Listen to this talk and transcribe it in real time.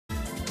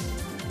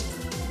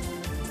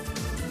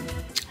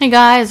Hey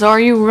guys, are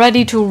you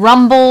ready to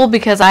rumble?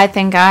 Because I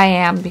think I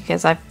am,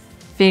 because I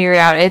figured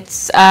out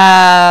it's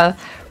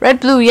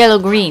red, blue, yellow,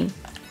 green.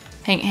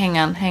 Hang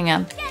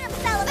on.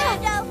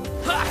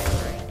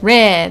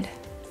 Red,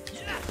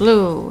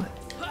 blue,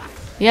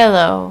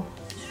 yellow,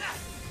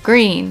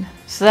 green.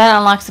 So that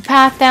unlocks the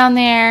path down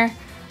there.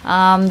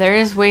 There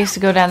is ways to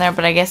go down there,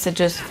 but I guess it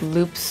just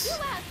loops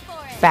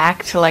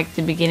back to like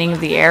the beginning of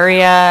the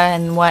area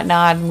and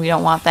whatnot, and we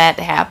don't want that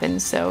to happen,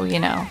 so you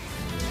know.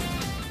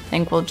 I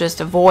think we'll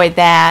just avoid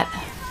that.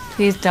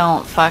 Please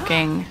don't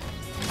fucking...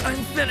 I'm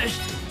finished.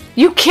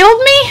 You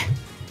killed me?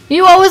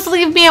 You always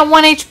leave me at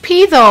 1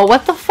 HP though,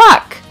 what the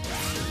fuck?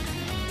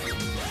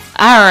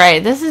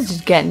 Alright, this is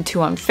just getting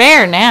too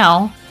unfair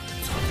now.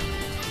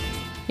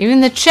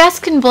 Even the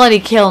chest can bloody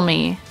kill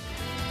me.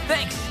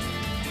 Thanks.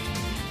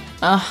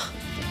 Ugh.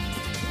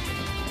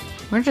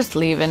 We're just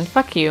leaving.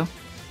 Fuck you.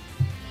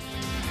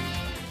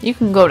 You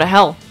can go to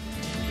hell.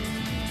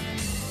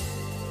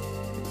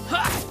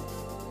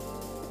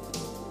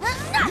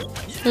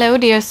 Hello,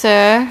 dear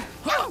sir.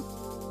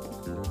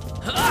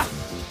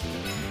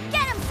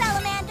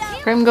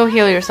 Grim, go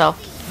heal yourself.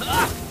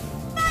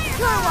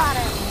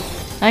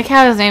 I like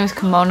how his name is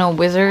Kimono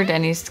Wizard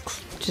and he's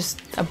just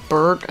a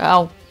bird.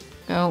 Oh,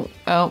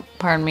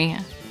 pardon me.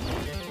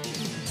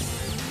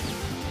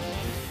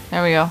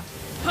 There we go.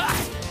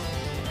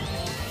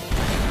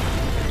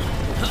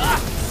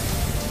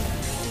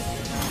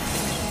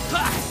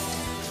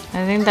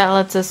 I think that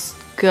lets us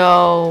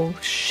go.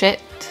 Shit.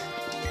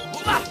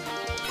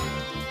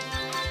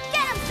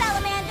 Get him,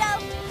 Salamando!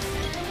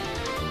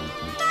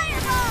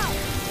 Fireball!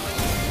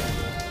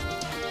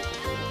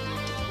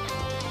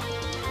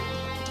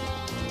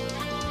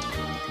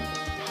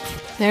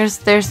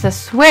 There's the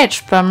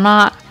switch, but I'm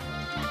not.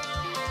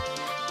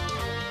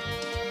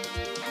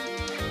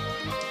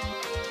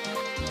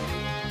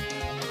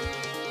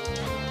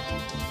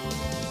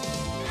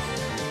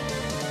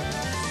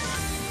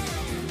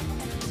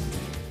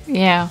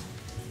 Yeah.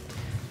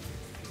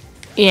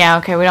 Yeah,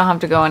 okay, we don't have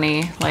to go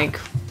any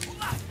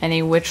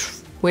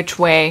which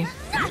way.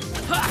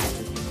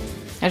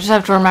 I just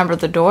have to remember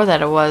the door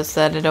that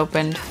it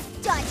opened.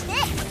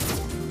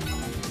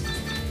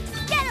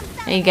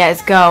 There you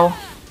guys go.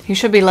 He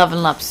should be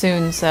leveling up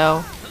soon,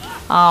 so...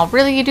 Oh,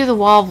 really? You do the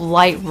wall of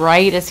light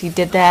right as he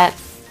did that?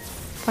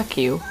 Fuck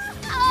you.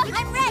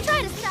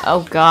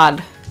 Oh,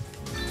 God.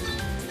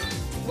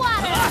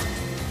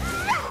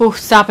 Whew,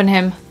 stopping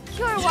him.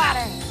 Pure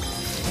water.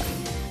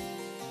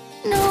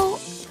 No.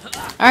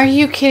 Are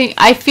you kidding?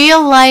 I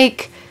feel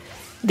like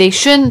they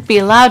shouldn't be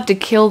allowed to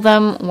kill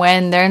them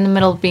when they're in the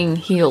middle of being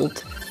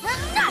healed.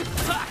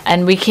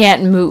 And we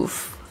can't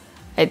move.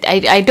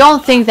 I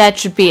don't think that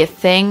should be a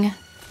thing.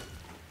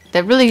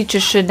 That really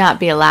just should not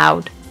be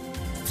allowed.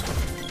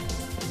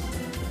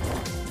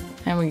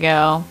 There we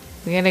go.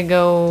 We gotta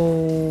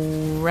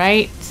go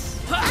right.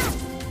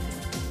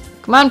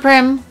 Come on,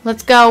 Prim.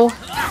 Let's go.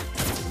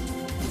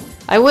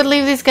 I would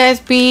leave these guys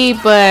be,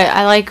 but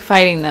I like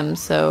fighting them,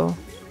 so...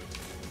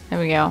 There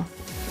we go.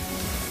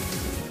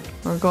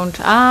 We're going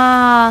to...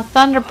 Ah!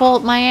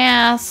 Thunderbolt my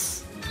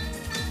ass!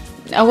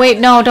 Oh wait,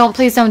 no,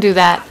 please don't do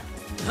that.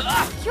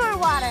 Pure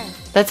water.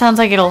 That sounds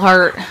like it'll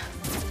hurt.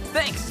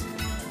 Thanks.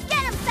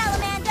 Get him,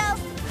 Salamando!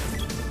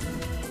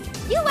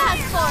 You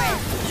asked for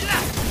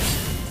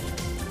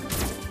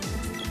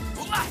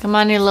it! Come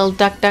on, you little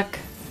duck.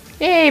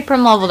 Yay,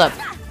 Prim leveled up.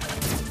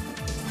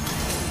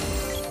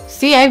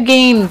 See, I've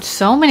gained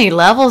so many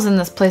levels in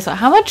this place.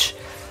 How much?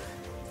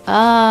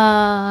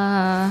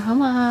 How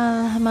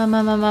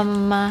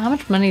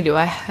much money do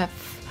I have?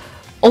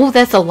 Oh,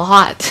 that's a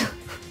lot.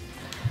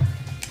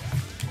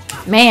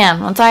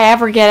 Man, once I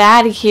ever get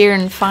out of here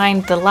and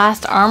find the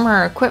last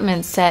armor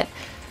equipment set,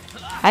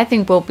 I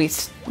think we'll be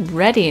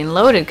ready and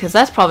loaded, because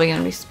that's probably going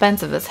to be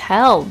expensive as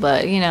hell,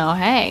 but, you know,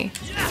 hey.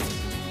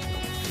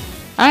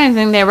 I don't even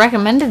think they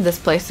recommended this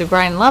place to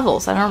grind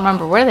levels. I don't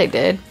remember where they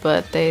did,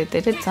 but they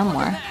did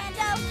somewhere.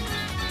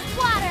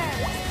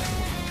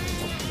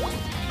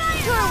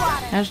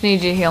 I just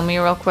need you to heal me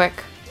real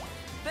quick.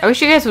 I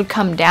wish you guys would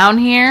come down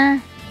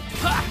here.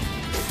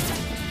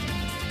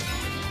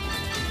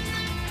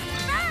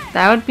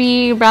 That would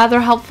be rather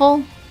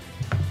helpful.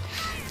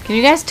 Can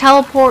you guys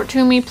teleport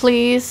to me,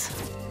 please?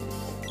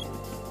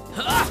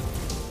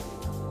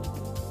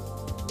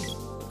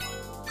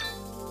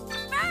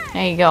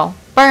 There you go.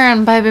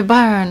 Burn, baby,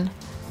 burn.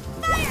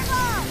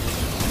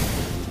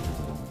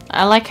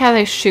 I like how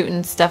they're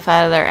shooting stuff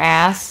out of their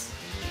ass.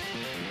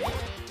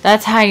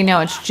 That's how you know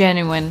it's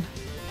genuine.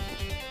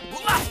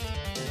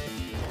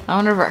 I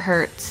wonder if it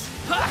hurts.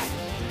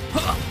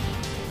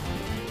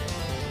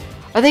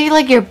 Are they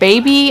like your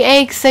baby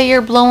eggs that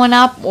you're blowing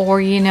up,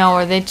 or you know,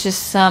 are they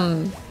just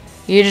some?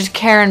 You're just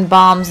carrying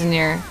bombs in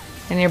your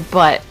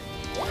butt.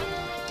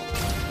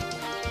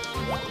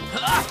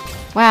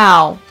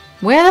 Wow,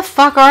 where the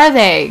fuck are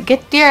they?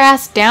 Get your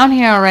ass down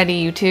here already,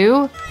 you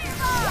two.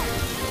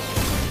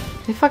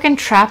 They fucking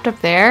trapped up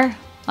there.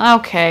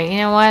 Okay, you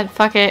know what?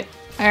 Fuck it.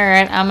 All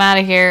right, I'm out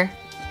of here.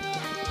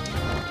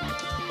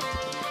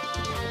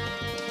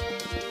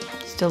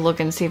 to look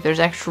and see if there's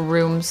extra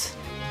rooms.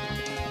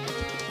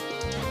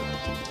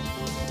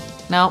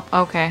 Nope,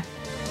 okay.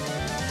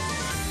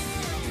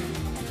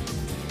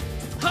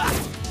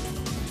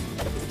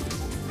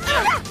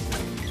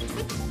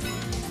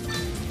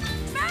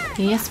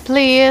 Yes,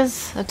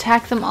 please.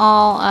 Attack them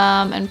all.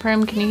 And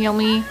Prim, can you heal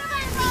me?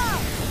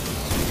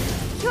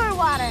 Pure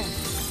water.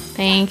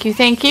 Thank you,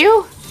 thank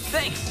you.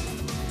 Thanks.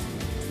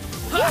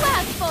 You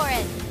asked for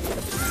it.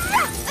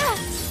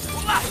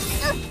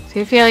 So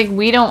I feel like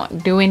we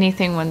don't do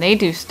anything when they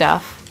do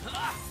stuff.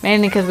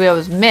 Mainly because we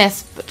always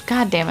miss, but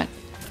god damn it.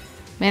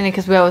 Mainly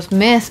because we always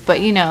miss,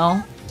 but you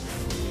know.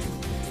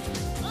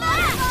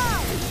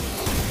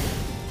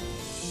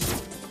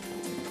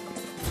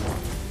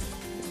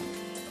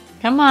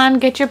 Come on,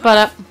 get your butt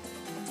up.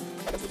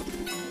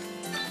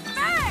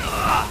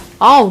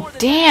 Oh,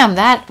 damn,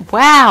 that,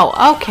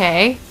 wow,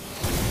 okay.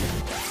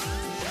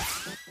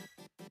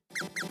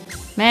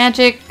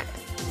 Magic.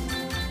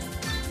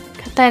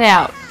 Cut that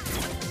out.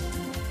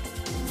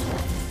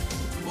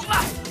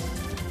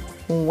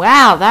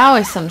 Wow, that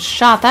was some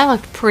shot. That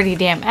looked pretty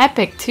damn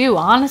epic too,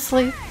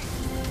 honestly.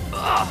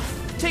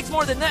 Takes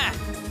more than that.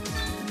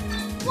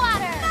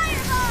 Water.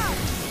 Fireball.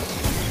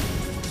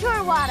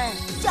 Pure water.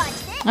 Dodged it.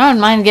 I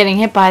wouldn't mind getting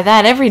hit by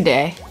that every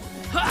day.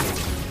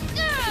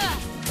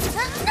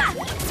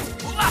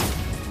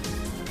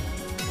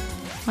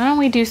 Why don't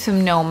we do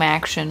some gnome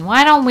action?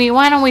 Why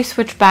don't we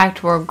switch back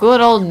to our good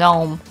old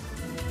gnome?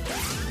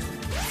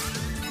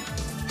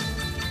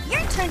 Your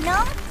turn,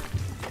 gnome.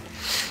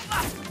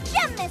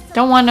 Gem missile.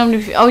 Don't want gnome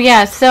to. Oh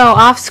yeah, so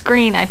off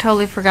screen I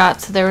totally forgot.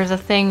 So there was a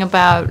thing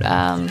about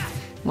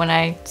when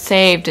I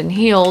saved and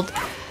healed,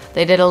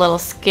 they did a little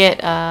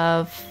skit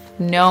of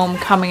gnome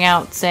coming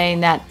out saying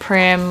that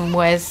Prim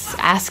was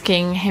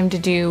asking him to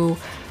do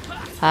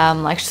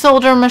like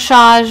shoulder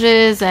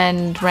massages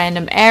and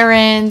random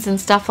errands and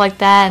stuff like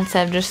that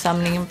instead of just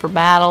summoning him for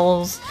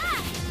battles.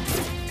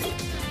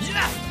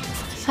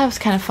 So that was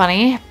kind of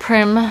funny.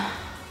 Prim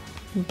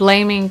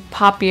blaming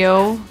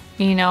Papio,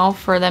 you know,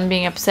 for them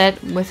being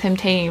upset with him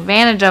taking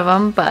advantage of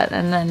him,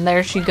 and then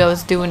there she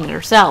goes doing it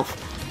herself.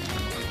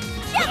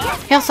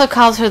 He also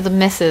calls her the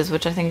Missus,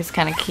 which I think is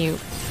kind of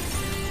cute.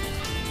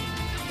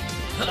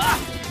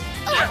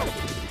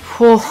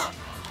 Whew.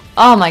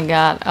 Oh my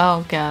god,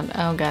 oh god,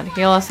 oh god.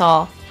 Heal us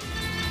all.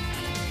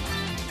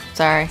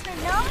 Sorry.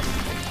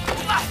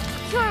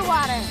 Pure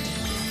water.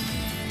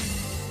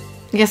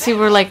 You can see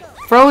we're like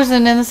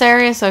frozen in this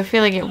area, so I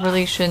feel like it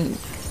really shouldn't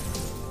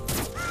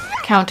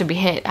count to be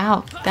hit.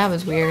 Ow, that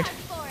was weird.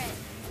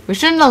 We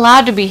shouldn't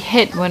allow to be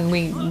hit when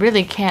we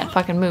really can't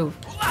fucking move.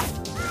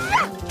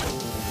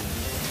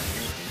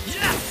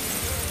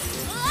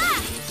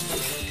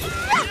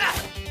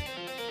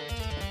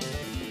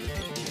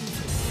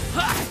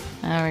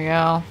 There we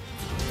go.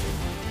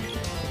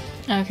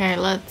 Okay,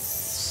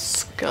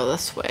 let's go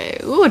this way.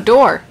 Ooh, a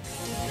door.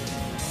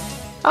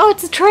 Oh,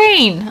 it's a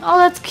train. Oh,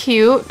 that's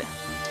cute.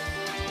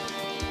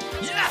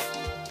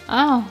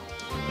 Oh.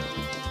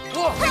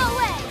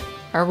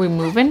 Are we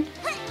moving?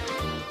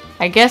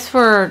 I guess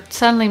we're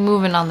suddenly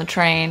moving on the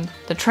train.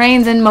 The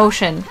train's in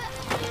motion.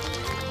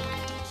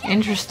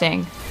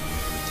 Interesting.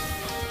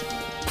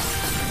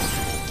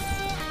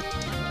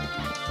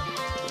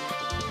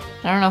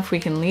 I don't know if we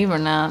can leave or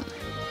not.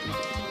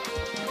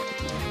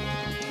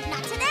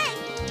 Not today.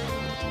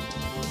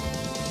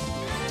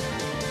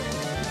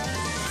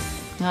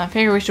 I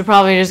figure we should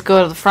probably just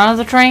go to the front of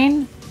the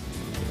train.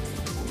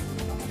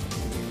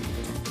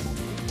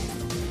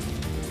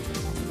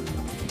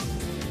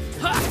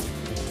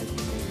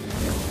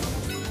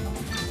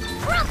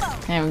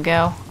 There we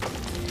go.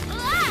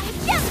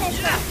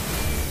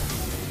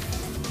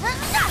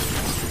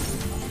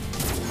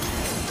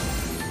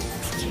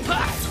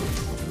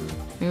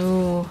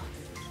 Ooh.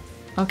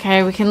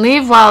 Okay, we can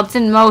leave while it's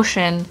in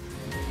motion.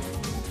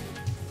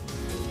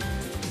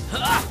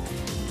 I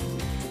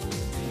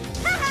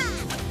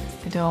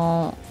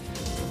don't...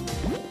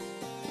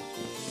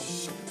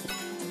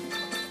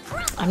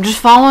 I'm just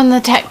following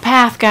the tech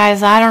path,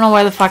 guys. I don't know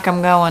where the fuck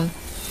I'm going.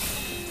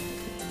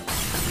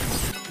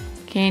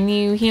 Can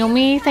you heal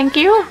me? Thank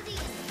you.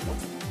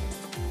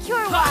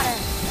 Pure water.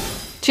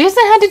 She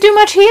hasn't had to do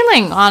much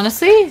healing,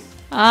 honestly.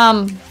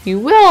 You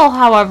will,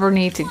 however,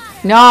 need to...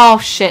 No,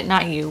 shit,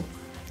 not you.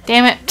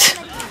 Damn it.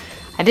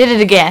 I did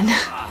it again.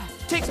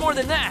 Takes more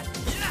than that.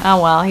 Oh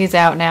well, he's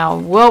out now.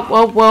 Whoop,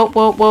 whoop, whoop,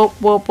 whoop,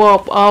 whoop, whoop,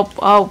 whoop, oh,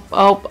 oh,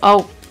 oh,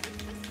 oh.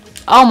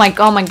 Oh my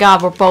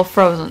god, we're both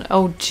frozen.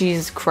 Oh,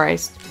 Jesus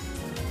Christ.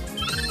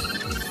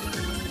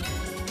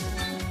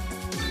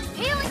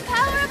 Healing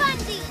power of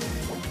Undine.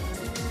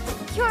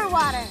 Pure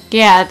water.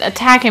 Yeah,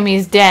 attack him,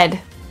 he's dead.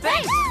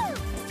 Thanks.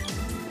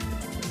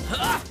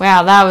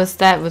 Wow, that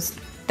was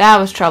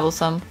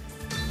troublesome.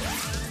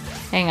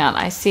 Hang on,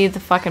 I see the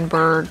fucking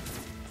bird.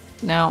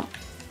 No.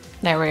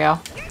 There we go.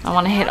 I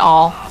want to hit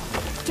all.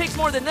 Takes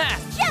more than that.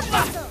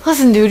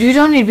 Listen, dude, you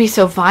don't need to be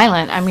so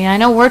violent. I mean, I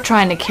know we're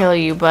trying to kill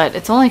you, but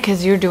it's only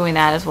because you're doing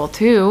that as well,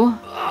 too.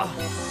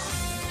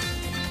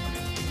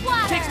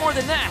 Takes more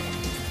than that.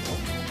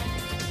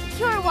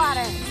 Pure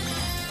water.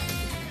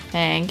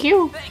 Thank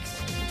you. Thanks.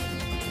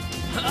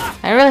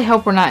 I really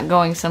hope we're not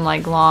going some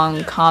like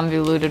long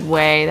convoluted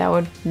way. That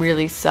would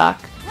really suck.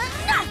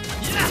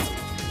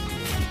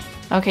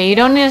 Okay, you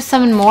don't need to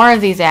summon more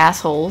of these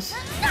assholes.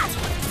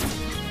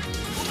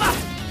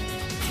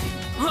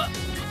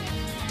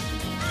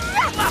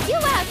 You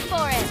asked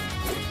for it.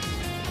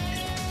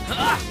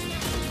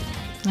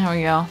 There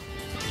we go.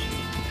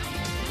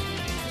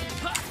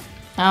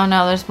 Oh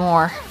no, there's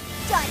more.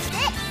 Dodged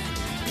it.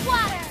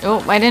 Water.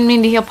 Oh, I didn't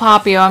mean to heal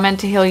Papio. I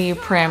meant to heal you,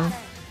 Prim.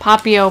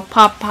 Papio,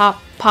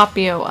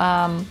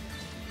 Papio.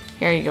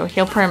 Here you go.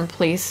 Heal Prim,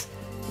 please.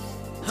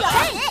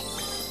 Dodged it.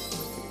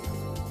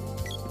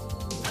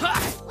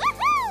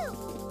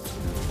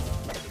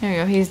 Woohoo! There you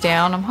go. He's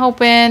down. I'm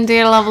hoping to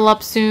get a level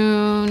up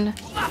soon.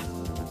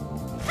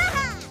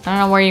 I don't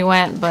know where you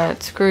went,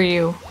 but screw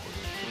you.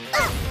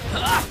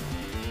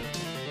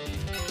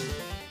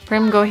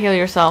 Prim, go heal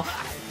yourself.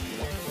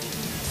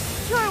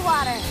 Pure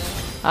water.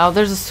 Oh,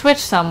 there's a switch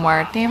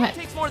somewhere. Damn it.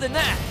 Takes more than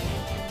that.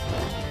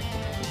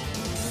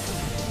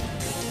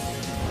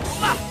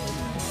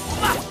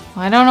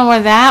 Well, I don't know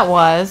where that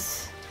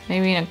was.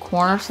 Maybe in a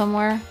corner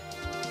somewhere.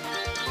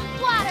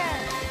 Water.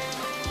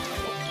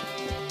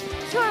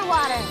 Pure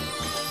water.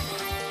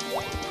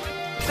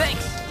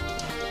 Thanks.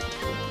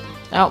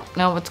 Oh,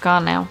 no, it's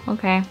gone now.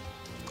 Okay.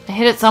 I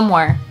hit it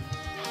somewhere.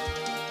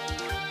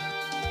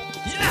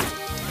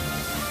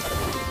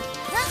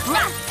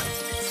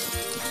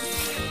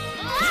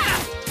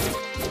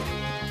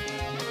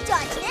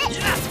 Dodged it.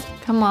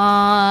 Come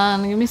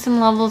on. Give me some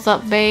levels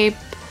up, babe.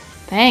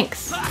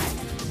 Thanks.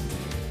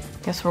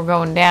 Guess we're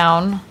going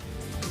down.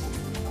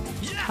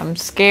 I'm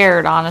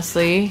scared,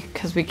 honestly,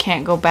 because we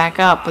can't go back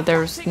up, but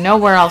there's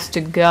nowhere else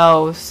to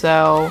go,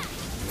 so...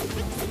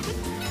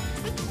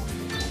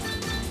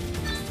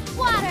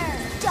 Water.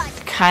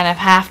 Dodged kind of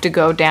have to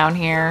go down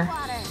here.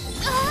 water.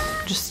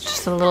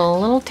 Just a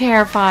little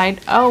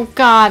terrified. Oh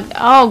god.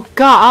 Oh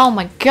god. Oh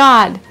my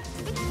god.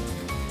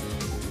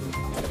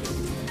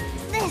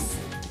 This.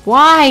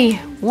 Why?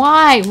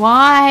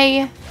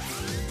 Why?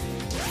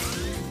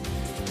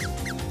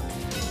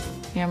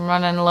 Yeah, I'm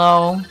running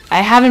low.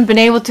 I haven't been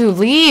able to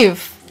leave.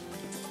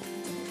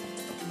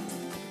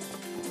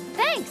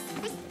 Thanks.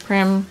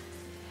 Prim,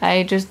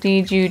 I just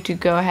need you to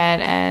go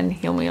ahead and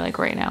heal me like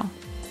right now.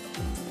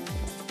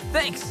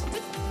 Thanks.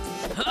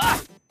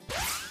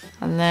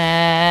 And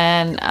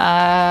then,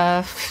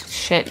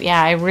 shit,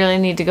 yeah, I really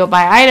need to go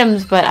buy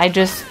items, but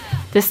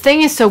this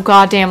thing is so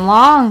goddamn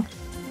long.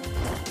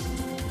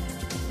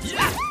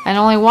 And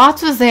only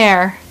Watts was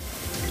there.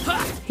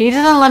 He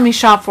doesn't let me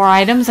shop for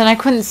items, and I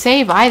couldn't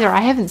save either.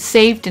 I haven't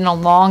saved in a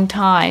long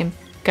time,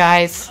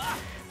 guys.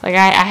 Like,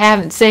 I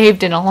haven't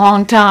saved in a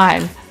long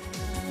time.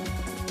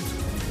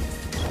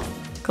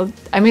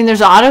 I mean,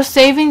 there's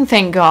auto-saving,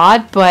 thank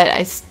God, but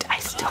I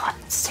still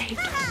haven't saved.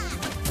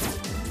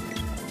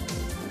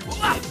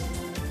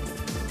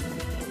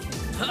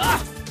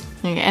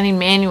 Like, any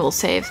manual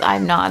saves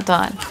I've not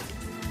done.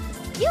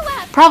 You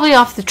have. Probably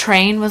off the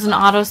train was an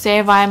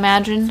autosave, I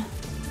imagine.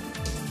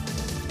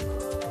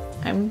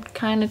 I'm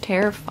kind of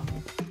terrified.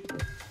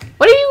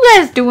 What are you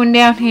guys doing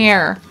down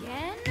here?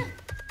 Again?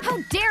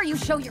 How dare you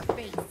show your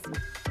face?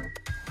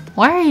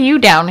 Why are you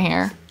down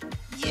here?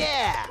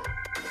 Yeah!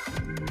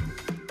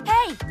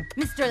 Hey,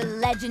 Mr.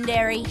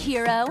 Legendary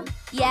Hero.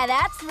 Yeah,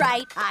 that's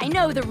right. I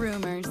know the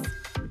rumors.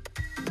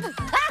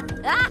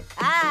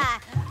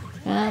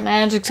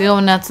 Magic's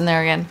going nuts in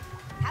there again.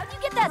 How'd you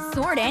get that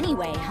sword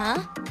anyway, huh?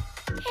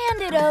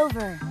 Hand it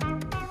over.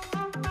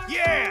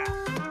 Yeah!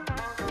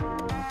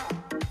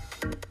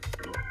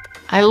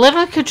 I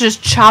literally could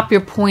just chop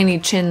your pointy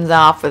chins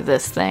off with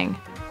this thing.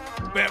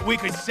 Bet we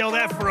could sell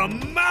that for a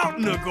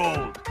mountain of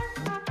gold!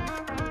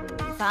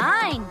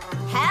 Fine.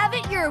 Have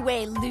it your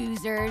way,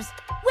 losers.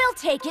 We'll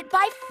take it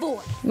by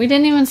force. We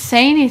didn't even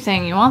say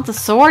anything. You want the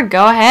sword?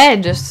 Go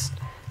ahead.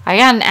 I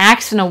got an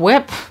axe and a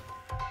whip.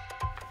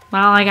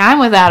 Well, like, I'm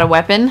without a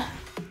weapon.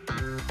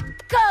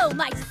 Go,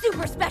 my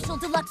super special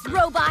deluxe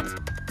robot,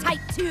 Type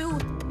 2,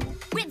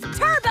 with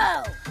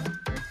turbo!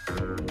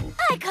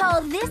 I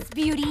call this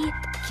beauty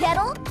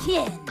Kettle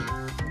Kin.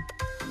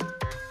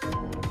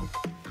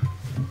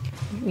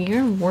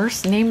 You're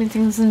worse naming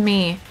things than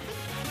me.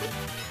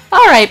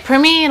 Alright,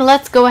 Primmy,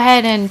 let's go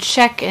ahead and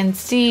check and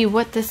see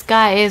what this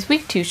guy is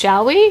weak to,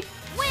 shall we?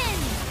 Win.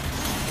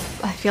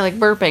 I feel like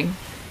burping.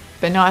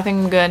 But no, I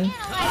think I'm good.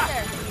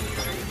 Analyzer.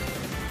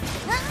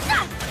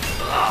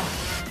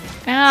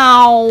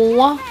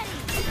 Ow!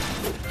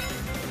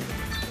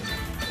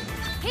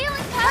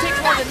 Healing Takes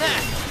more power. than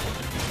that.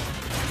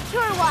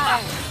 Pure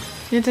water.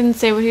 It didn't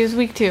say what he was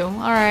weak to.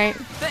 Alright.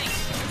 Thanks.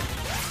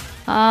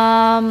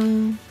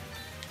 And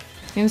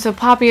so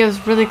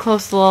Papio's really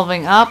close to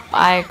leveling up.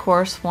 I, of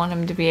course, want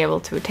him to be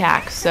able to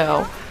attack,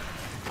 so,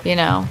 you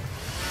know.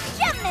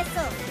 Gem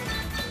missile.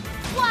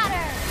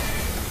 Water.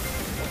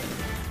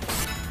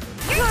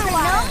 Pure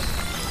water.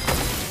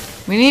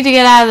 We need to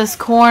get out of this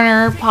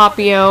corner,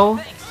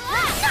 Papio.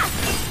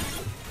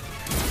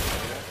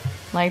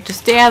 Like,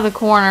 just stay out of the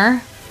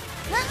corner.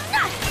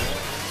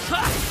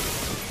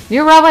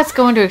 Your robot's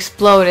going to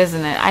explode,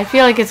 isn't it? I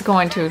feel like it's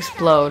going to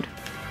explode.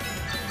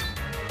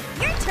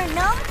 Your turn,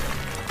 Gnome.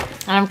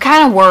 And I'm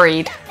kind of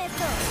worried.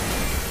 Missile.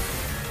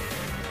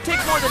 Take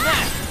more than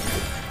that.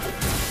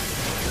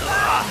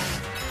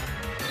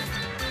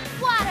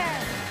 Water.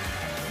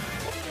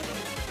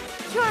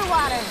 Cure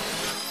water.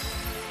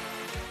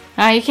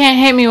 You can't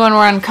hit me when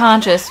we're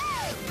unconscious.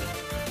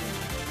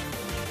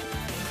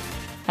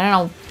 I don't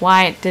know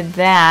why it did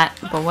that,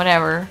 but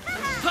whatever.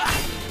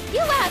 You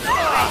asked for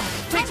it.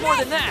 Take more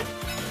than that.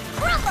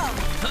 Crumble.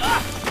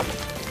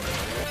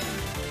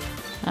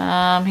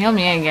 Heal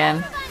me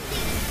again.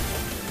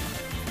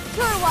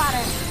 Cure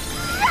water.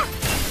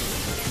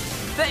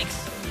 Thanks.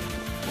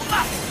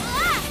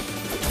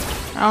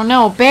 Oh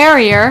no,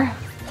 barrier!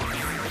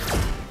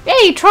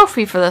 Yay,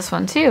 trophy for this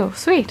one too.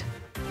 Sweet.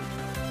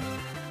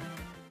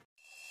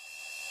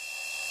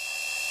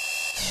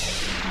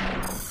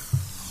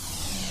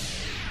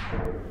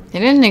 It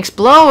didn't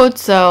explode,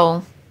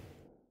 so...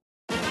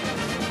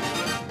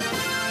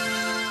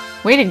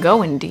 Way to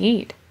go,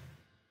 indeed.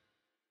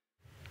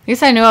 At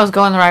least I knew I was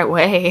going the right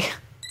way.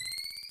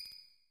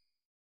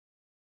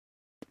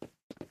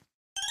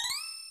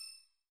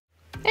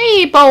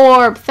 Hey,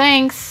 Orb,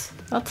 thanks.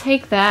 I'll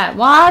take that.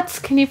 What?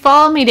 Can you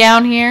follow me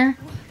down here?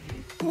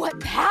 What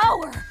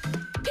power!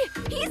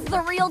 He's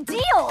the real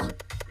deal!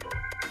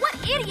 What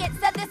idiot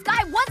said this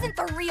guy wasn't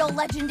the real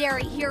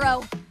legendary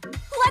hero?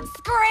 Let's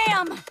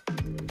scram!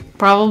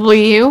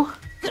 Probably you.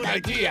 Good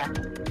idea.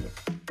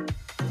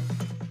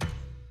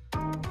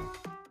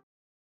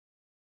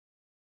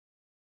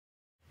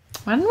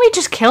 Why didn't we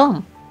just kill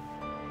him?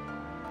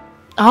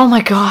 Oh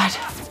my god.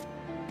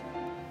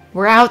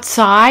 We're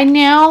outside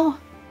now?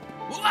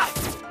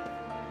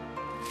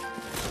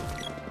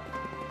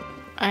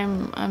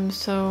 I'm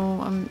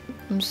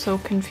so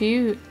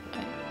confused.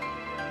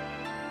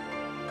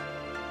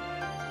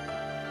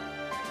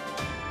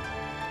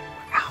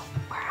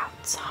 We're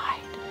outside.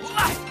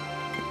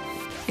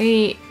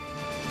 Hey.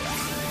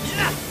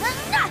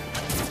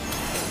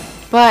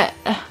 But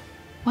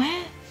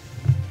what?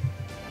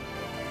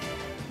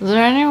 Is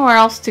there anywhere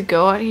else to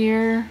go out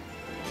here?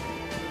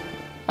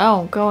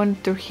 Oh, going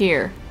through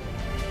here.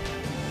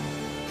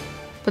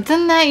 But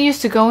then that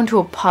used to go into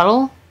a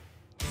puddle?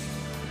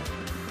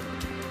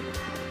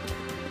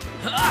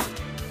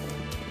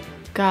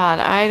 God,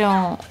 I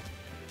don't...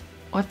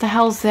 What the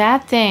hell's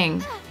that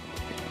thing?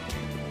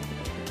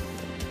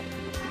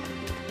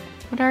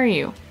 What are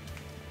you?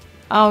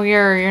 Oh,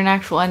 you're an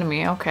actual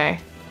enemy, okay.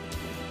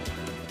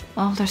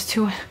 Oh, there's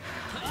two...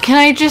 Can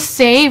I just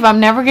save? I'm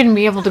never gonna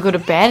be able to go to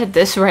bed at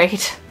this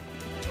rate.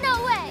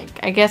 No way.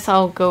 I guess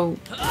I'll go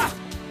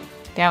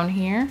down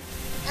here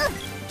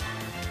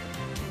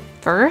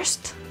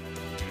first.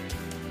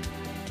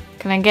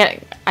 Can I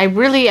get... I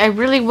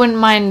really wouldn't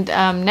mind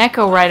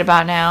Neko right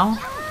about now.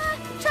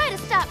 Try to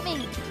stop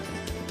me.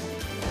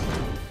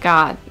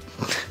 God.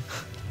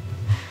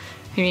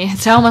 I mean,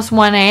 it's almost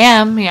 1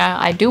 a.m. Yeah,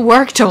 I do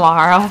work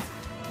tomorrow.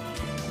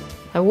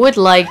 I would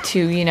like to,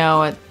 you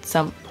know, at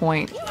some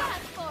point.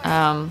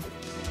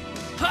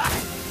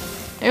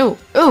 Ooh,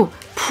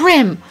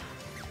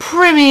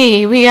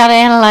 Primmy! We gotta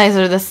analyze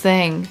this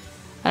thing.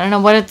 I don't know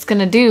what it's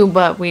gonna do,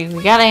 but we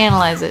gotta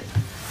analyze it.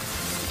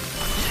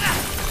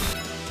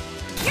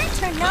 Your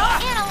turn,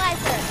 Gnome.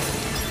 Analyzer.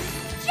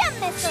 Gem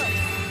missile.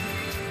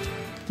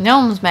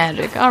 Gnome's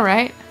magic,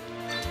 alright.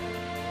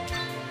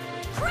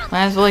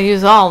 Might as well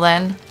use all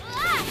then.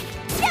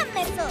 Gem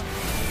missile.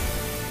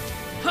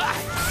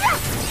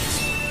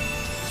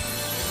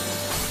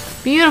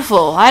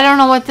 Beautiful! I don't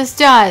know what this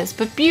does,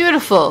 but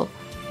beautiful!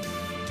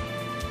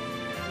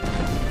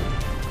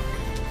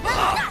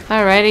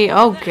 Alrighty,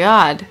 oh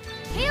god.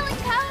 Healing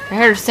power. I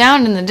heard a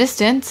sound in the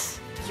distance.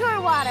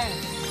 Cure water.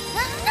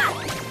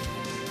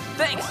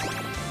 Thanks.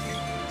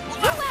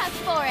 You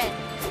asked for it.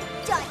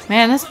 Done.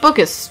 Man, this book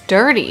is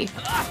sturdy.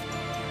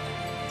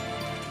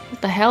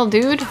 What the hell,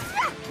 dude?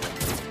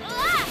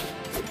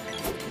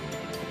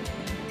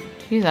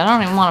 Jeez, I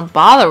don't even want to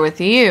bother with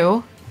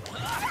you.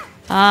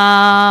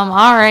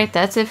 Alright,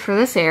 that's it for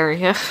this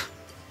area.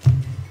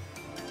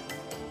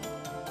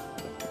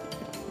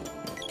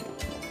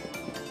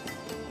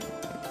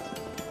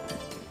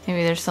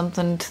 Maybe there's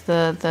something to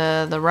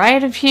the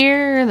right of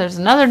here. There's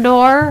another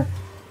door.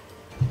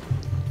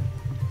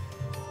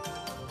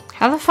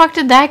 How the fuck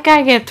did that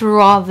guy get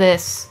through all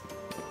this?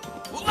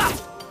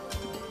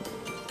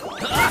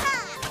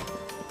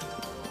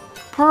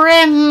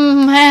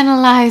 Prim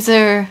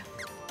Analyzer.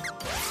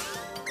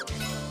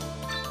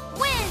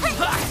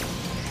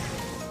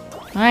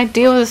 I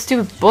deal with a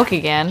stupid book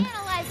again.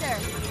 Analyzer.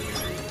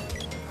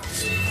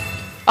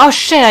 Oh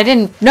shit, I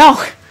didn't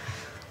know.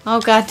 Oh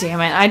god damn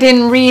it, I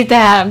didn't read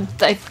that.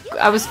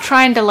 I was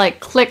trying to like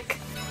click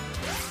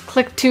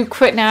too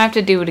quick, now I have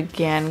to do it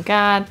again.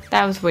 God,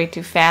 that was way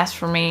too fast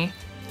for me.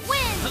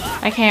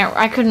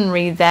 I couldn't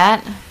read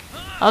that.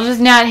 I'll just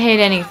not hit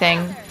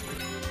anything.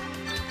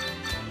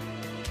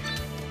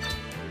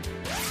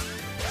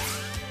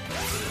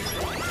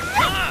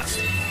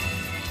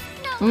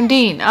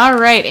 Undine,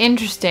 alright,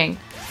 interesting.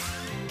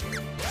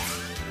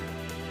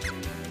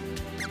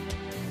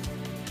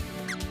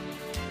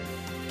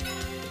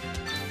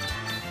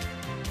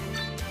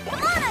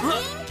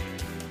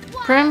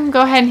 Prim,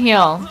 go ahead and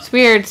heal. It's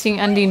weird seeing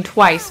Undine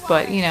twice,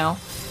 but you know.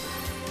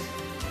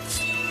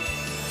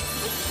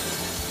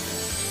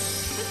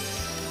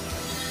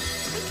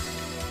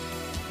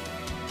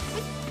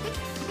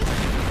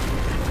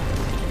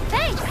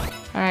 Thanks.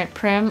 Alright,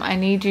 Prim, I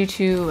need you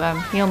to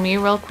heal me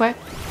real quick.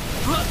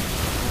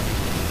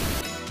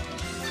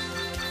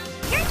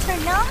 Your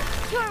turn, Gnome.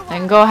 Cure water.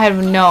 Then go ahead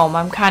with Gnome.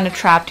 I'm kind of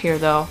trapped here,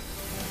 though.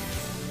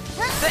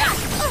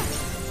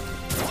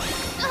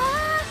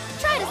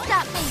 Try to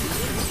stop me.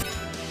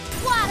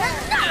 Water.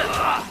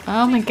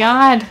 Oh my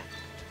god.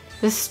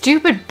 This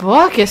stupid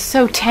book is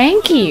so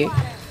tanky.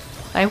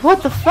 Like,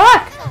 what the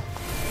fuck?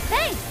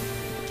 Thanks.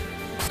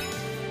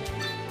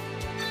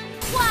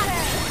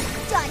 Water.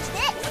 Dodge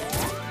this.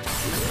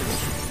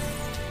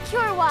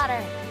 Cure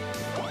water.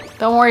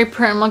 Don't worry,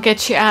 Prim. I'll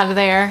get you out of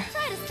there.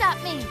 Try to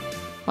stop me.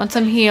 Once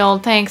I'm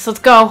healed. Thanks. Let's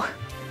go.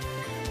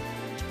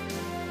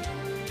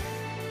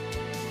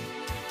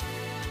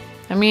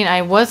 I mean,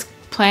 I was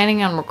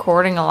planning on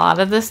recording a lot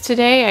of this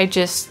today. I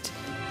just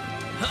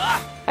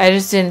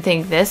didn't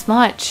think this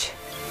much.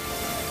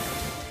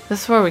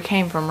 This is where we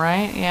came from,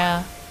 right?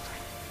 Yeah.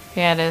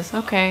 Yeah, it is.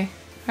 Okay.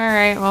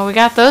 Alright, well, we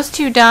got those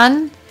two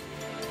done.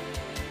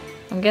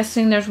 I'm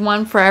guessing there's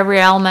one for every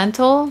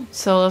elemental,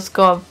 so let's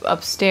go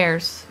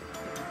upstairs.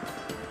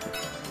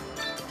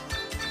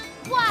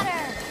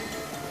 Water.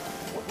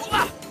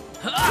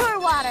 Cure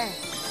water.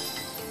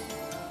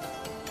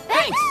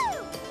 Thanks.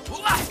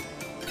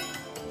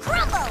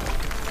 Crumble.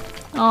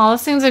 Oh,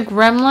 this thing's a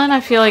gremlin?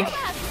 I feel like...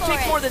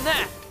 Take more than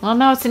that. Well,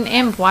 no, it's an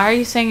imp. Why are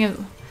you saying it?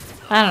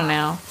 I don't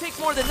know. Take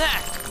more than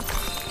that.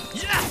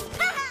 Yeah.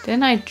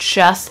 Didn't I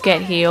just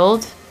get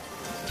healed?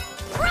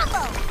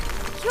 Crumble.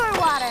 Cure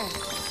water.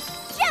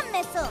 Gem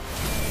missile.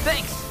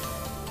 Thanks.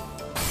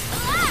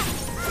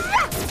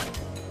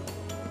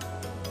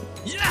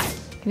 Yeah.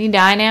 Can he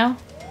die now?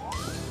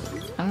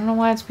 I don't know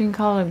why it's being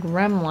called a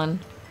gremlin.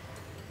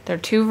 There are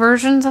two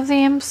versions of the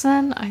imps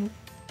then?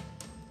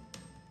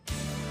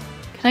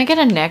 Can I get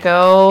a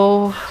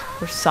Neko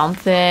or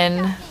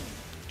something?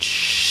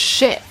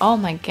 Shit. Oh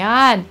my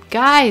god.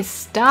 Guys,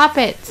 stop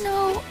it.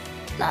 No,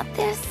 not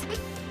this.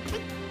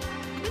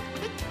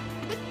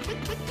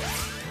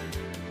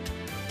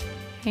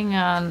 Hang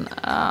on.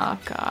 Oh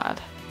god.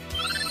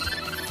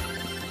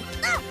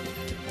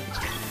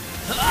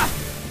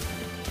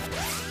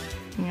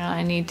 Hang on,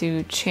 I need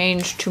to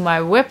change to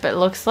my whip, it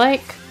looks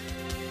like.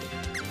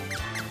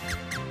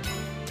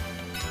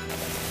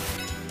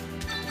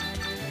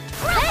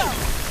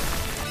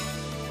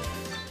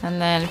 And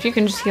then if you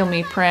can just heal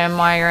me, Prim,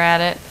 while you're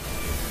at it.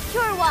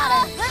 Cure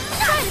water.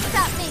 Try to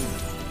stop me.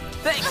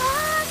 Thanks.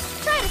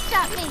 Try to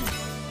stop me.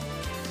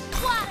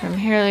 Water. Prim,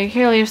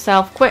 heal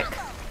yourself, quick.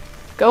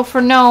 Go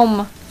for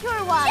Gnome.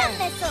 Cure water. Gem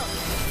missile.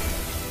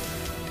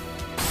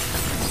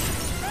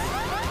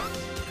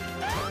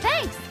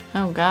 Thanks.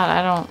 Oh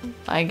god,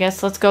 I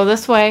guess let's go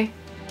this way.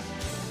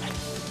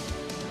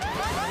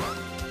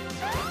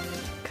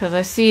 Because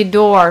I see a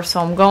door, so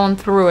I'm going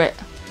through it.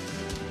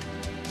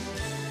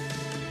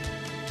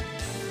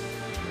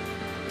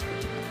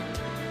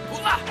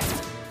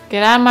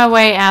 Get out of my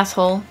way,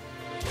 asshole.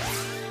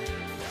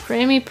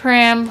 Primmy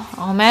Prim.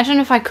 Oh, imagine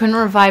if I couldn't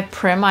revive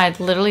Prim, I'd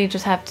literally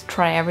just have to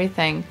try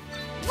everything.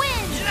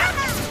 Wind.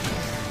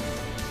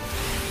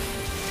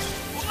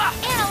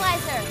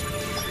 Analyzer.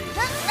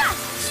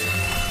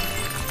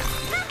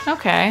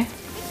 Okay.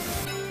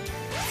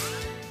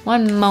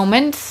 One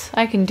moment.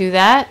 I can do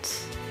that.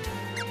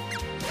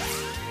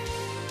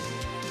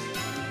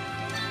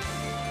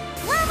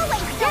 Lava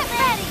wave. Get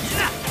ready.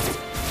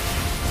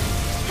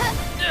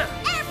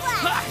 Air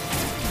blast.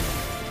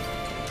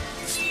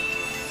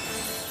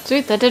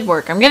 Sweet, that did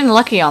work. I'm getting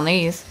lucky on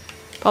these.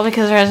 Probably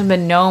because there hasn't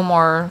been Gnome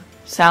or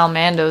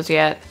Salamandos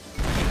yet.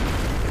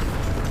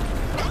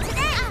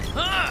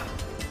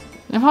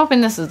 I'm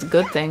hoping this is a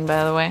good thing,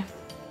 by the way.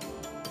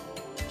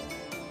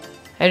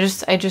 I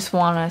just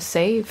want to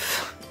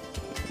save.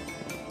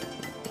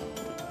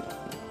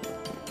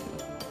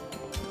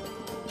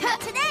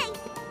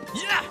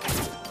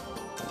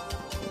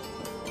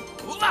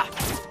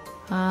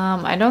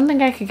 I don't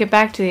think I could get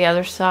back to the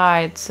other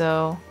side,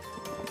 so...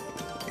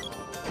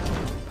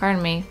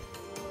 Pardon me.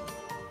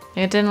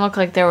 It didn't look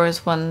like there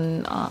was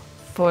one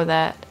for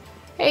that.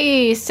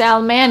 Hey,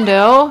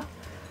 Salamando!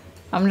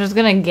 I'm just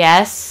gonna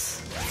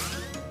guess.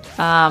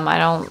 I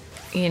don't,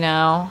 you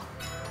know...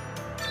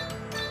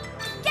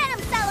 Get him,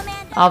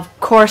 Salamander. Of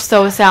course,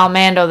 though, with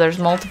Salamando, there's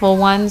multiple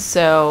ones,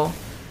 so...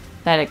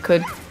 That it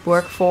could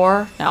work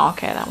for. No,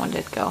 okay, that one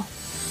did go.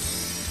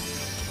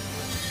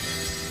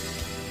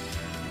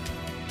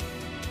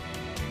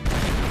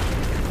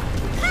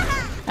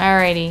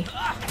 Alrighty.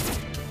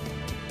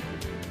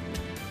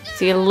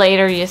 See you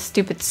later, you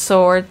stupid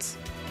swords.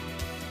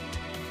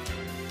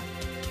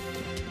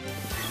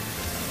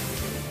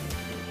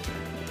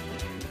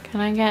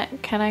 Can I get a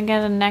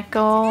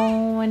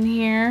Neko in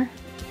here?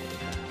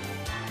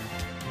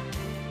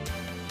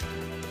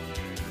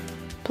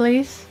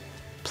 Please?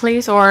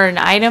 Please, or an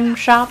item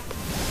shop?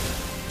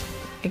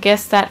 I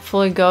guess that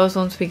fully goes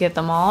once we get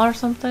them all or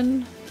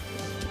something.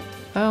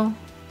 Oh.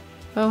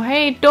 Oh,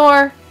 hey,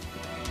 door.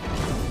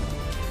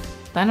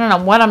 I don't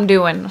know what I'm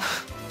doing.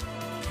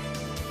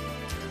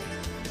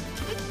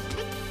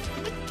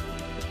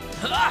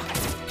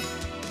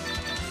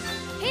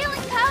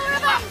 Healing power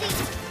of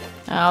Undine.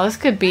 Oh, this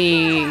could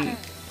be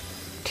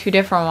two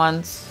different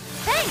ones.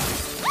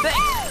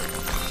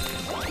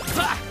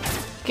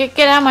 Get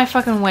out of my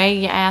fucking way,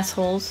 you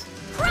assholes.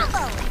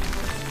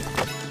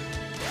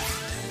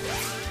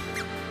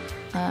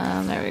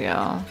 There we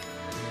go.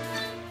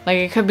 Like,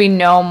 it could be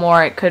no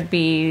more, it could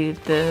be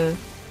the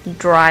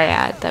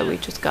dryad that we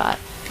just got.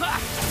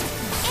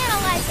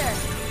 Analyzer.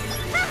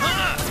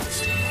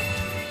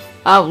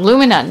 Oh,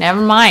 Lumina,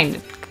 never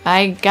mind.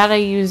 I gotta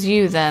use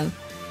you then.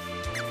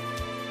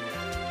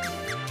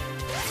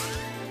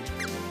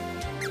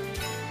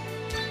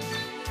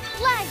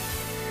 Light.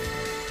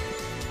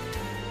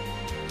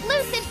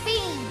 Lucid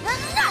beam.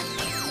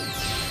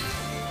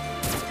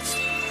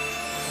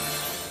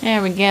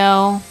 There we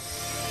go.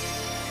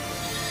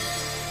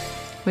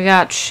 We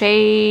got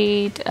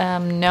Shade,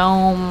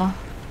 Gnome,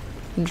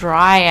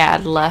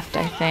 Dryad left,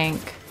 I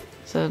think.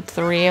 So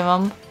 3 of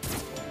them.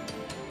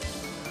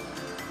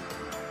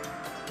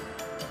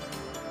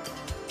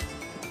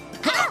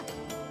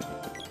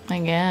 My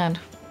god.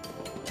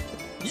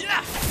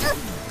 Yeah.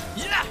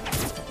 Yeah.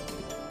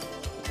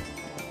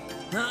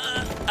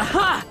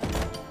 Aha.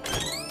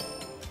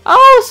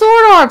 Oh,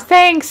 Sword Orb,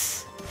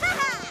 thanks!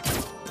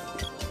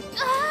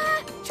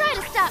 Try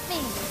to stop me.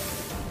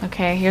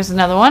 Okay, here's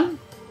another one.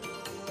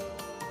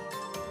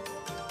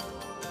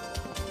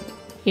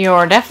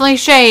 You're definitely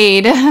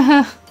Shade. Shade,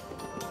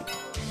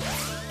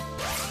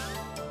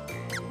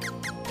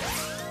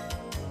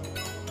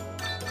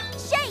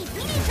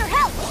 we need your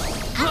help.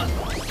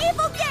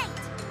 Evil gate.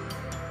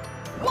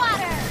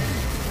 Water.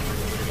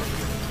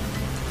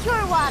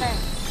 Pure water.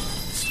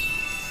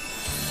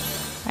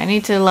 I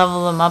need to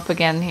level them up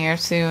again here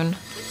soon.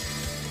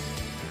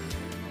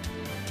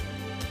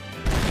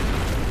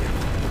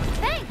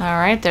 Thanks.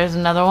 Alright, there's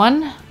another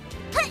one.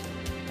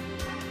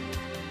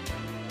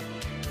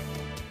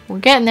 We're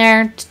getting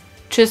there.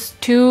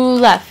 Just 2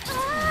 left.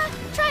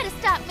 Try to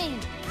stop me.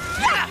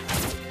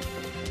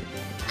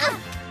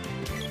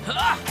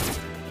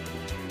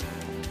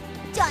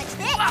 Dodge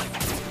this.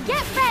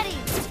 Get ready.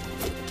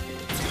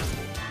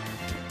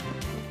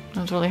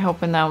 I was really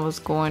hoping that was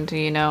going to,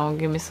 you know,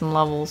 give me some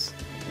levels.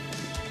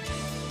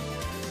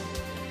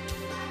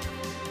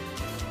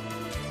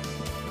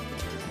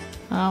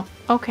 Oh,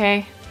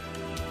 okay.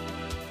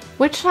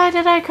 Which side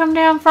did I come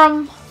down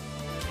from?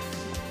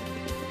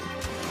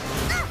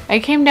 I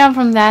came down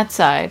from that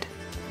side.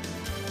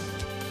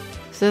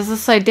 So is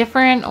this side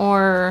different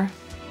or...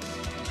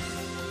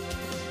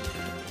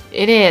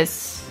 It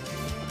is.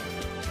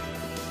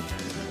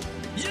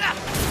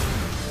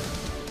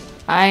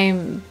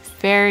 I'm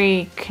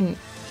very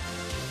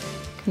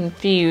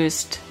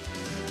confused.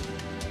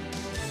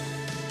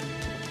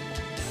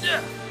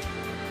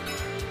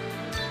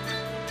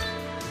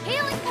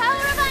 Healing power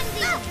of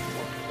Undine.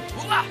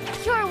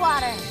 Pure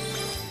water.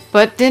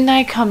 But didn't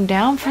I come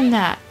down from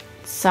that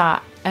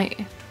side?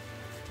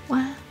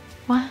 What?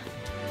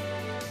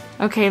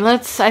 Okay,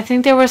 I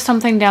think there was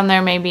something down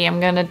there maybe. I'm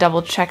gonna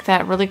double check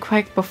that really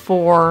quick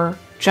before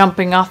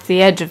jumping off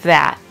the edge of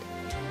that.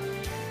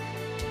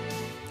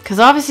 Because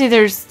obviously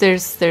there's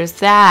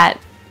that,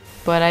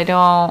 but I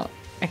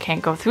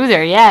can't go through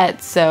there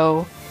yet,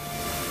 so...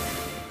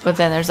 But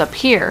then there's up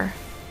here.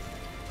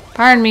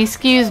 Pardon me,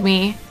 excuse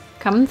me.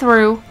 Coming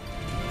through.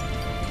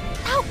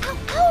 Ow, ow,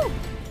 ow.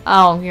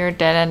 Oh, you're a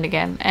dead end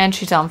again. And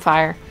she's on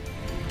fire.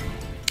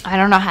 I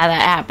don't know how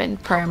that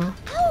happened, Prim.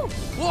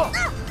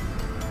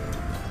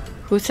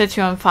 Who set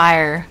you on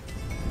fire?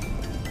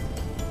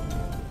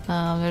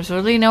 There's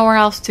really nowhere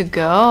else to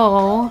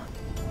go.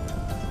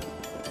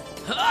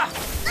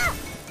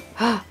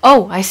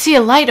 Oh, I see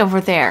a light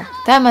over there.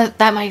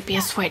 That might be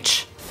a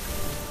switch.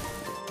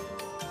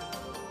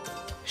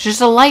 It's just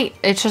a light.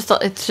 It's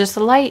just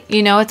a light.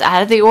 You know, it's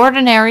out of the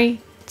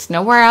ordinary. It's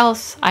nowhere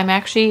else. I'm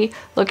actually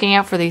looking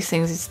out for these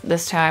things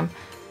this time.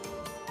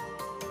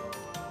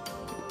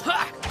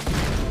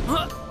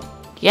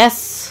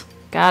 Yes,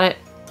 got it.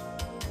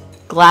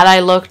 Glad I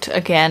looked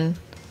again.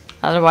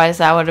 Otherwise,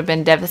 that would have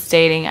been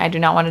devastating. I do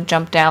not want to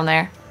jump down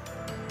there.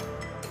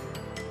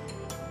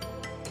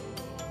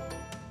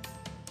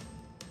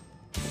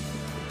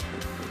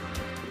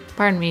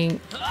 Pardon me.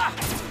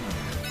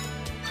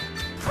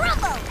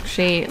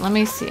 Let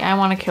me see. I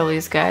want to kill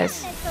these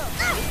guys.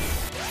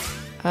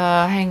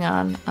 Hang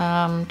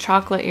on.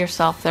 Chocolate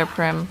yourself there,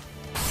 Prim.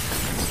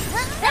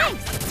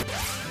 Thanks.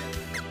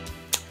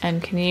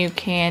 And can you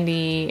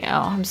candy...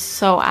 Oh, I'm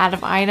so out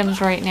of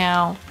items right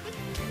now.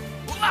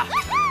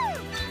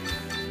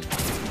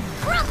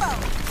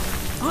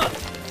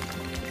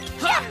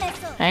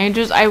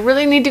 I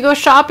really need to go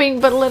shopping,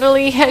 but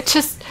literally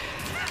this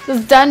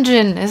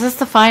dungeon. Is this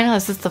the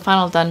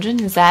final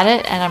dungeon? Is that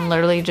it? And I'm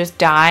literally just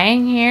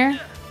dying here?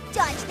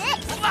 Dodge this.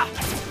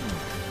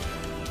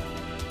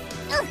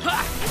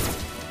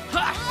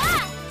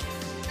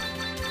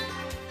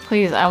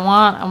 Please, I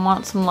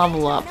want some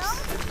level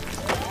ups.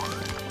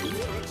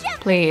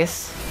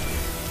 Please.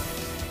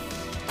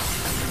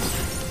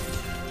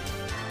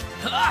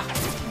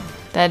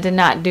 That did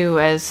not do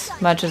as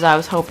much as I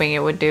was hoping it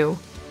would do.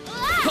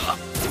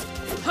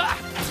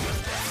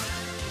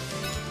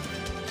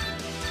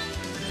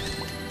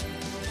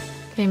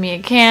 Give me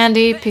a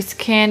candy. Piece of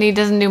candy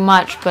doesn't do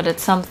much, but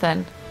it's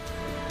something.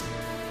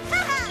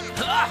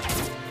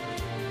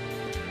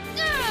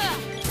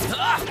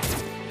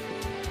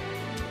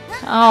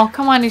 Oh,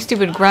 come on, you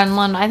stupid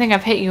gremlin. I think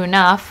I've hit you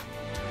enough.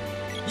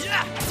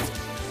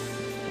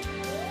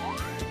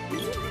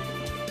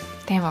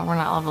 Damn it, we're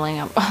not leveling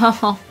up.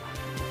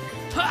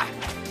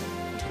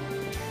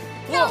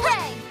 No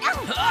way!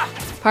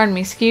 Pardon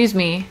me, excuse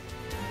me.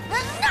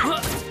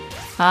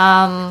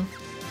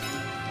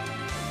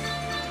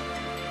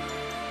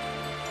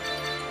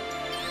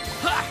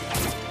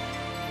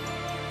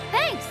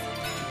 Thanks!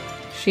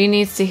 She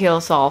needs to heal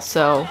us all,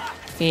 so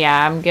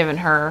yeah, I'm giving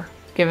her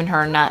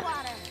a nut.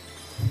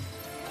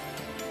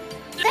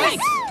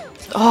 Thanks!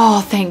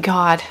 Oh, thank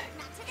God.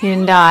 He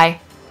didn't die.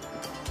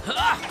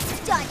 Dodge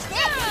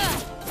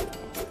this!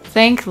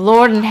 Thank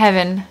Lord in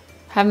heaven.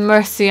 Have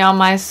mercy on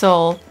my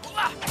soul.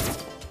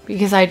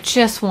 Because I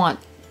just want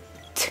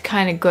to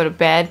kind of go to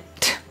bed.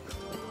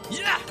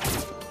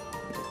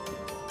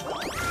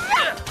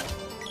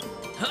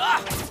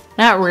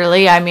 Not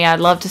really. I mean, I'd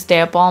love to stay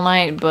up all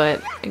night,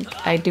 but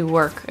I do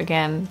work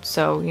again,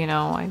 so, you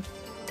know,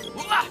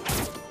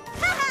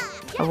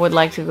 I would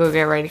like to go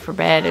get ready for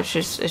bed. It's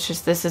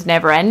just this is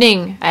never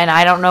ending, and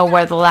I don't know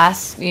where the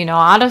last, you know,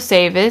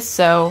 autosave is,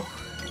 so...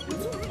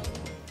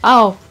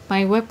 Oh,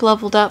 my whip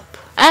leveled up.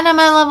 And I'm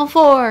at level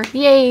 4!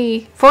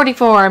 Yay!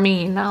 44, I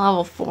mean, not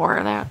level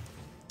 4. That...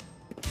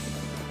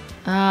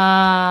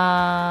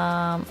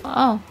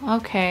 Oh,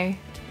 okay.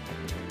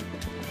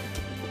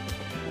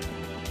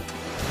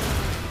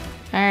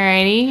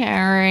 Alrighty,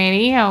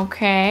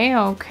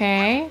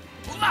 okay.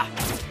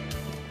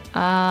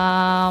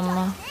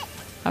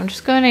 I'm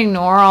just going to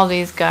ignore all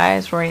these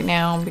guys right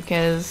now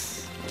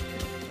because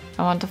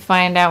I want to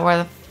find out where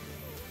the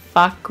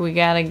fuck we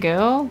gotta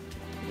go.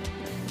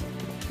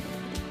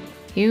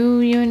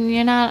 You're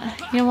not,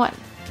 you know what?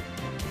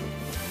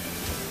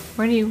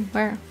 Where'd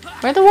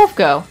the wolf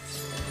go?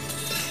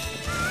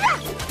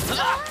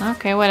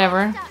 Okay,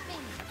 whatever.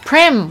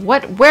 Prim,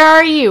 where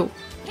are you?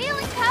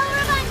 Healing power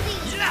of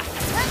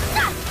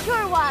Undine!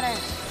 Pure water!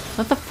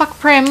 What the fuck,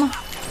 Prim?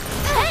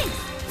 Thanks!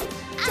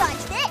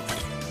 Dodge this!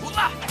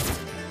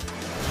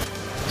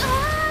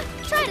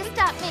 Try to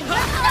stop me!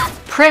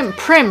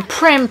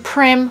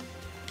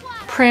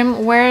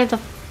 Prim, where the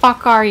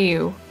fuck are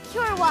you?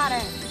 Pure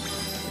water!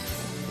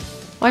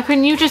 Why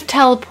couldn't you just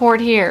teleport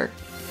here?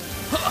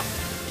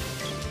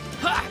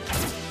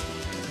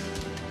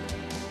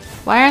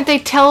 Why aren't they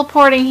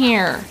teleporting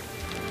here?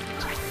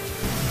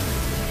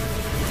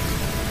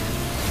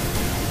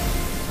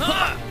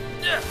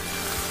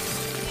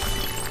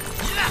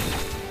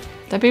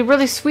 That'd be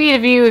really sweet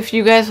of you if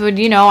you guys would,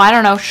 you know, I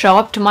don't know, show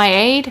up to my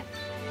aid.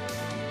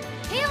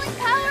 Healing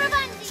power of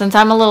Undine! Since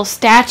I'm a little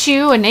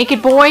statue, a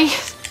naked boy.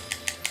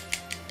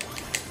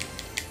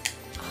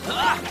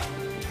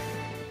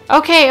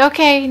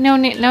 Okay, no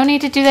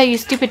need to do that, you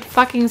stupid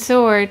fucking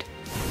sword.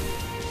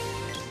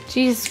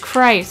 Jesus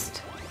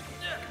Christ.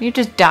 Can you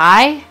just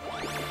die?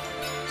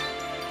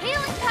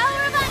 Healing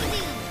power of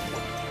Undine!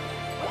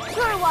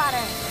 Pure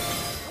water!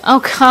 Oh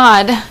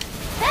God.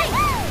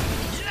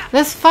 Thanks!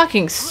 This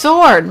fucking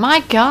sword, my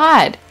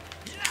God.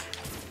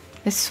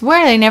 I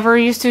swear they never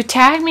used to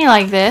attack me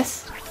like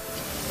this.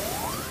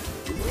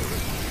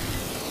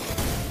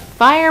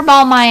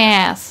 Fireball my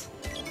ass.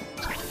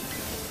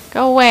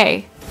 Go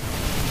away.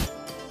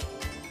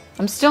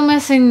 I'm still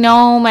missing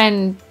Gnome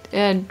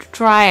and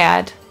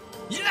Dryad.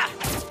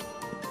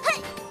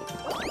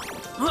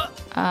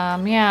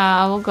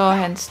 Yeah, I will go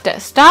ahead and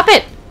stop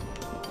it!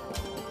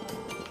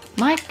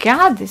 My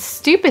God, these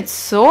stupid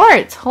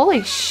swords!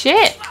 Holy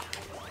shit!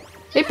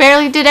 They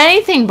barely did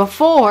anything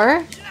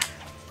before.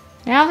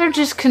 Now they're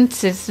just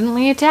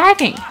consistently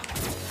attacking.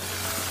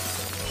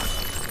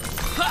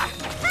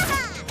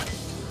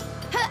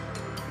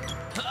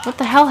 What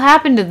the hell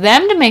happened to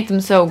them to make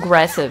them so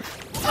aggressive?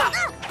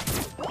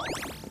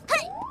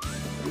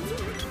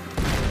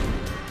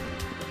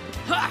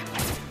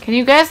 Can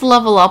you guys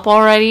level up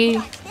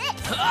already?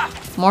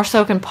 More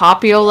so, can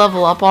Papio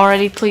level up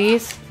already,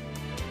 please?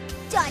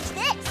 Dodge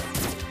this!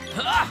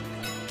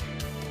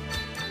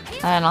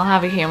 And I'll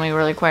have you heal me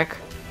really quick.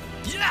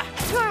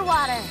 Pure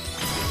water!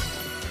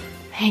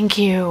 Thank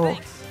you.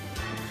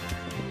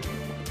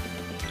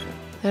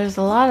 There's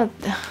a lot of...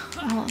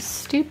 Oh,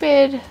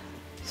 stupid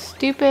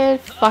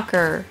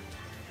fucker.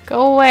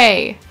 Go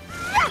away.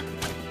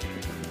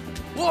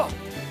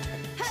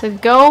 So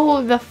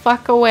go the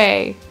fuck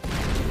away.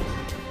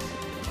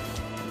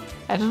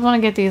 I just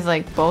want to get these,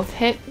 like, both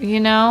hit,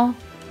 you know?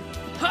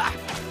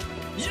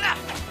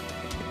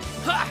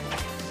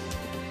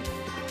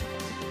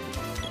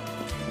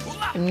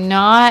 I'm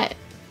not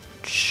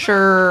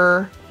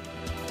sure.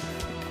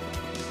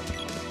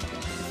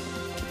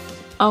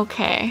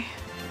 Okay.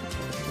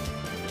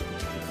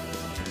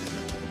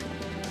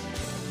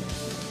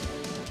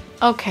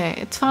 Okay,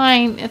 it's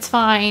fine. It's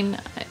fine.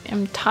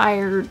 I'm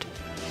tired.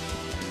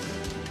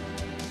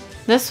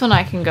 This one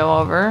I can go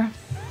over.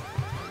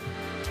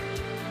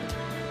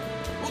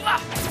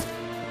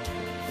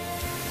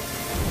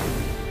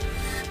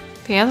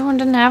 The other one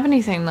didn't have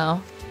anything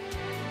though.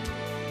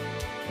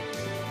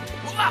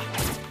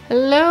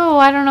 Hello,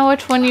 I don't know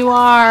which one you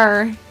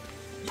are.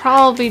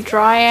 Probably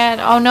Dryad.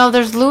 Oh no,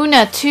 there's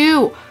Luna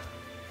too.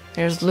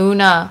 There's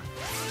Luna.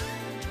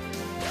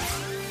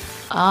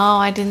 Oh,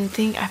 I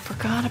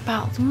forgot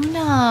about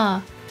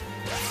Luna.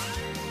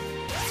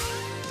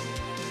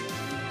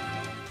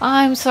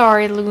 I'm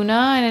sorry, Luna.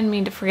 I didn't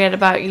mean to forget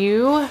about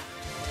you.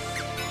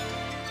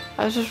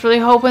 I was just really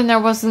hoping there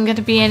wasn't going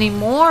to be any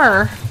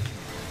more.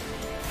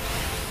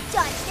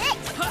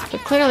 But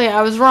clearly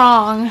I was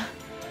wrong.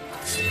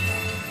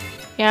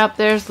 Yep,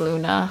 there's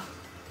Luna.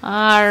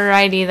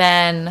 Alrighty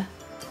then.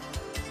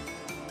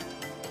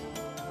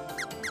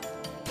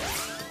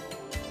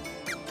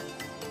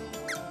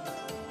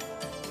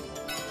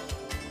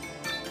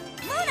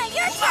 Luna,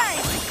 your turn!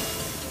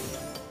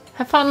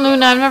 Have fun,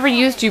 Luna. I've never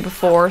used you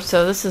before,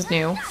 so this is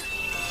new.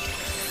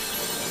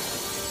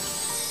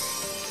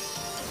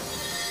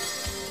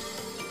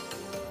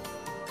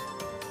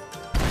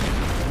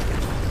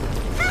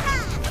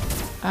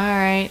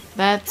 Alright,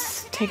 that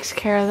takes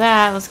care of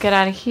that. Let's get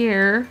out of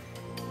here.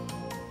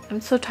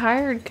 I'm so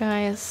tired,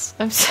 guys.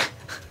 I'm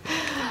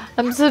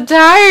so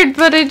tired,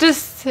 but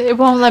it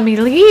won't let me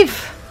leave.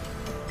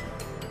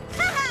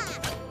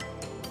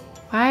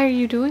 Why are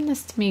you doing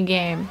this to me,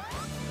 game?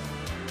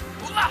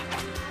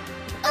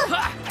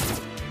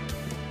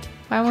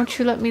 Why won't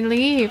you let me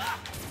leave?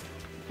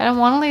 I don't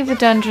want to leave the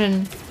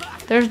dungeon.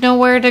 There's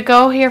nowhere to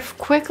go here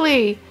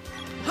quickly.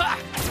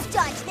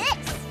 Dodge this!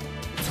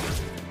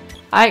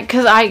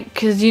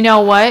 Cause you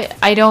know what?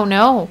 I don't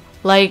know.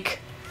 Like,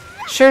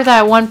 sure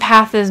that one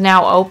path is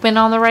now open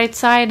on the right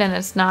side and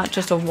it's not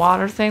just a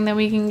water thing that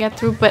we can get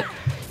through, but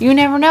you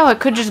never know. It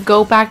could just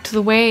go back to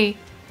the way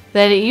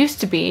that it used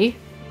to be.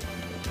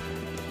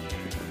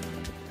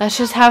 That's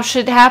just how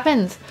shit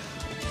happens.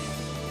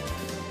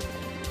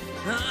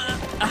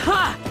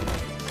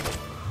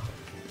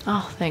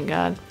 Oh, thank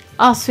God.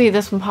 Oh, sweet.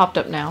 This one popped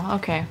up now.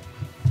 Okay.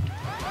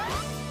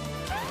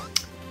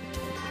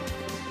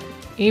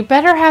 You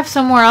better have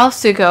somewhere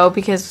else to go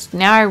because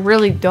now I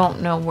really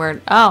don't know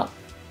where. Oh,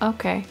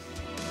 okay.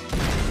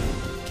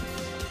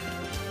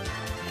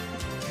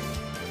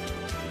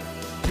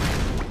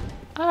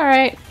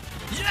 Alright.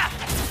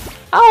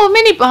 Oh,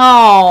 mini.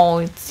 Oh,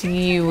 it's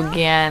you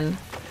again.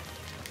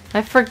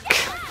 I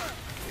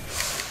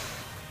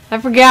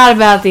forgot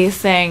about these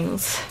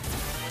things.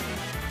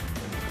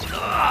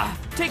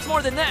 Takes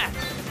more than that.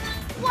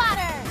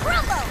 Water!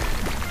 Crumble!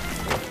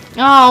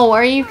 Oh,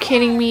 are you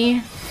kidding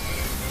me?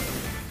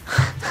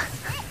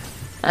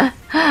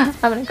 I'm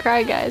gonna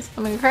cry, guys.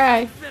 I'm gonna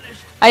cry.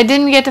 I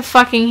didn't get to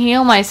fucking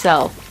heal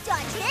myself.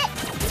 Dodge it!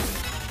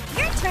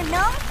 Your turn,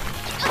 no?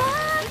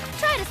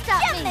 Try to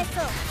stop me!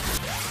 Missile!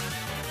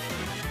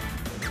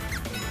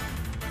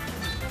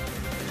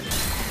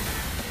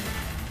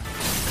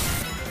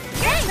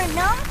 Your turn,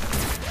 no?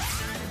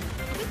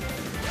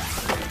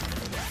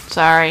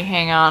 Sorry,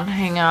 hang on,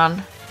 hang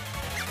on.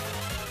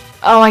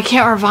 Oh, I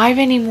can't revive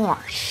anymore.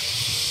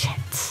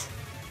 Shit.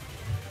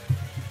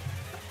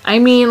 I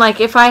mean, like,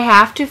 if I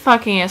have to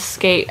fucking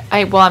escape...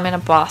 well, I'm in a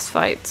boss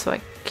fight, so I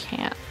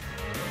can't.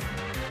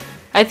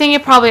 I think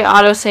it probably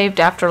auto-saved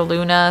after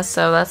Luna,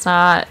 so that's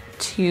not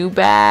too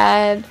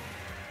bad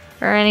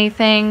or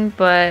anything,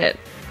 but...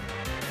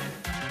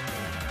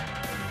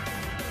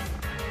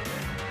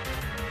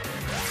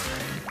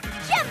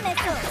 Gem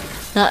missile!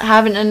 Not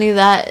having any of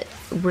that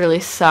really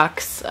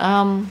sucks.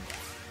 Power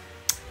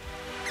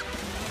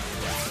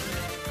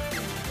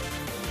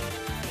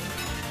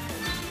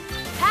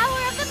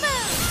of the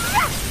moon!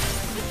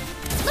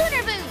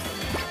 Lunar boost!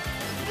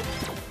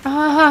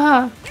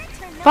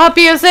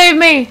 Papio, save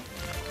me!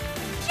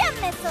 Gem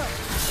missile!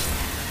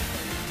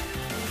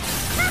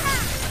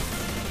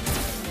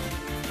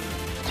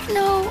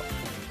 No.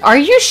 Are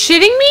you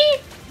shitting me?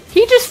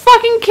 He just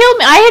fucking killed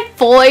me. I had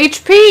full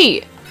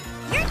HP.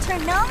 Your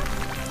turn, no?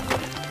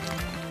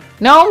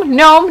 Gnome,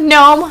 gnome,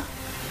 gnome.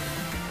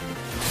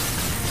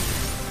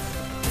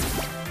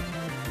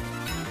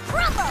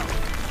 Crumble!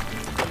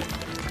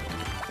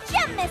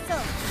 Gem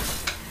missile!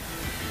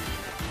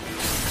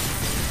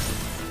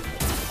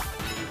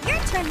 Your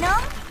turn, no?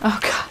 Oh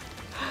god.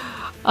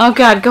 Oh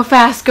god, go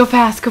fast, go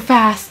fast, go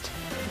fast.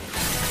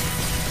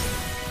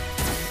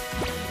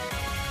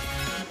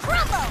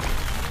 Crumble!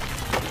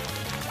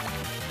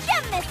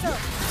 Gem missile!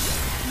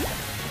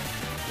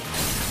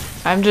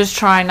 I'm just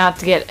trying not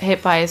to get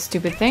hit by a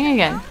stupid thing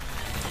again.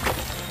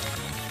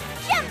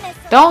 Gem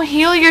missile! Don't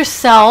heal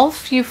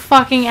yourself, you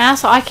fucking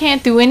asshole. I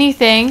can't do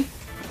anything.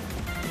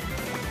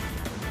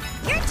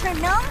 Your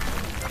turn, no?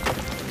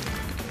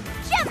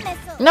 Gem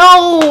missile!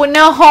 No,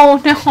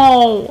 no,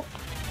 no.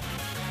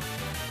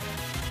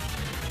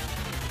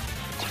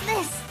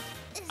 This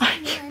is the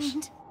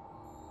end.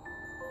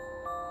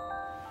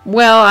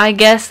 Well, I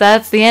guess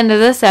that's the end of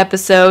this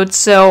episode,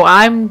 so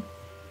I'm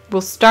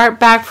we'll start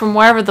back from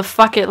wherever the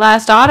fuck it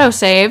last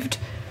auto-saved.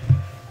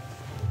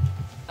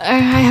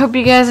 I hope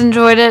you guys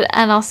enjoyed it,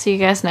 and I'll see you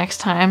guys next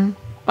time.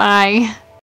 Bye.